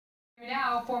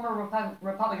now former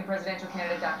Republican presidential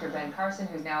candidate Dr. Ben Carson,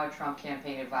 who's now a Trump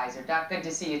campaign advisor. Doc, good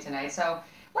to see you tonight. So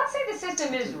let's say the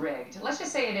system is rigged. Let's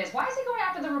just say it is. Why is he going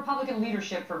after the Republican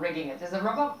leadership for rigging it? Is the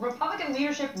Republican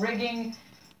leadership rigging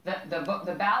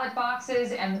the ballot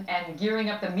boxes and gearing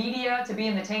up the media to be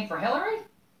in the tank for Hillary?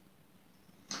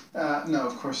 No,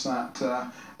 of course not.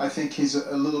 I think he's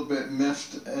a little bit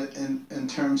miffed in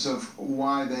terms of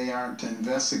why they aren't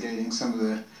investigating some of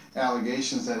the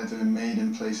allegations that have been made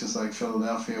in places like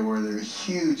Philadelphia, where there are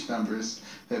huge numbers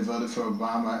that voted for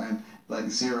Obama and like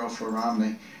zero for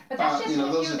Romney. But that's just,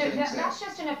 that's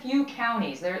just in a few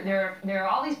counties. There are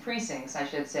all these precincts, I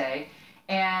should say,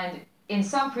 and in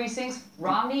some precincts,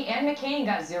 Romney and McCain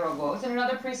got 0 votes, and in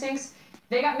other precincts,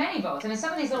 they got many votes. And in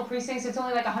some of these little precincts, it's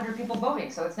only like 100 people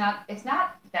voting, so it's not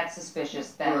that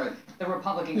suspicious that the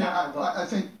Republican got more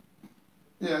votes.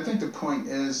 I think the point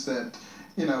is that,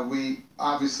 you know, we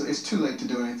obviously, it's too late to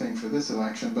do anything for this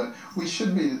election, but we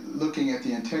should be looking at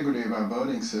the integrity of our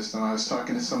voting system. I was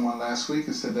talking to someone last week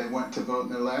who said they went to vote in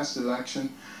their last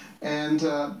election and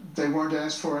they weren't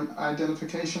asked for an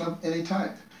identification of any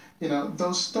type. You know,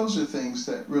 those are things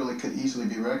that really could easily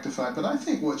be rectified. But I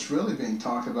think what's really being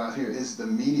talked about here is the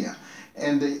media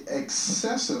and the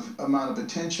excessive amount of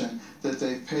attention that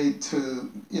they've paid to,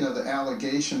 you know, the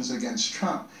allegations against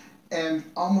Trump, and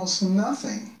almost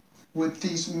nothing with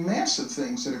these massive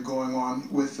things that are going on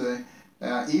with the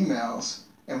emails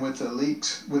and with the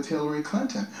leaks with Hillary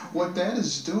Clinton. What that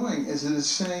is doing is it is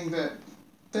saying that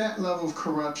that level of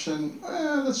corruption,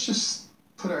 let's just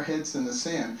put our heads in the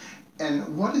sand.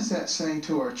 And what is that saying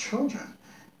to our children?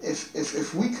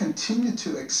 If we continue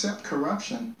to accept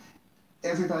corruption,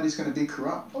 everybody's going to be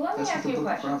corrupt. Well, let me ask you a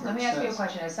question. Let me ask you a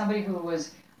question. As somebody who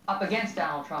was up against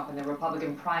Donald Trump in the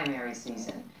Republican primary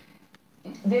season,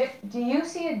 do you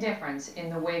see a difference in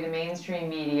the way the mainstream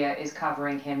media is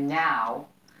covering him now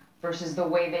versus the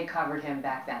way they covered him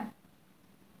back then?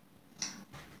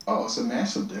 Oh, it's a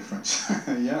massive difference.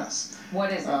 Yes.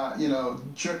 What is it? You know,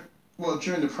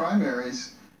 during the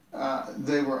primaries,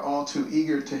 they were all too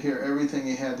eager to hear everything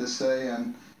he had to say,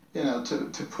 and, you know,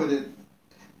 to put it,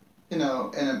 you know,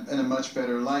 in a much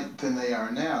better light than they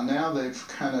are now. Now they've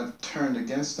kind of turned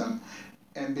against them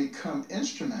and become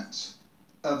instruments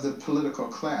of the political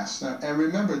class. Now, and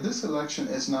remember, this election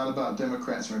is not about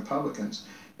Democrats and Republicans.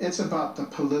 It's about the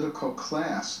political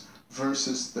class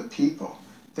versus the people.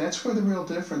 That's where the real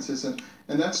difference is, and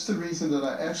that's the reason that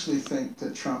I actually think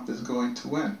that Trump is going to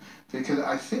win, because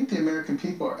I think the American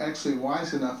people are actually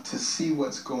wise enough to see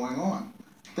what's going on.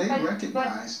 They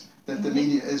recognize that the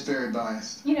media is very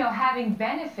biased. You know, having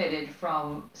benefited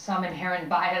from some inherent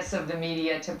bias of the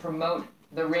media to promote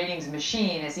the ratings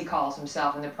machine, as he calls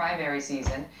himself, in the primary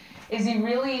season, is he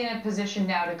really in a position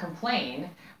now to complain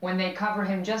when they cover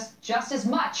him just as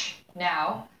much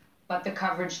now, but the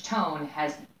coverage tone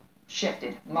has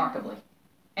shifted markedly,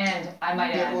 and I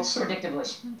might add, predictably?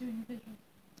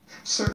 Certainly.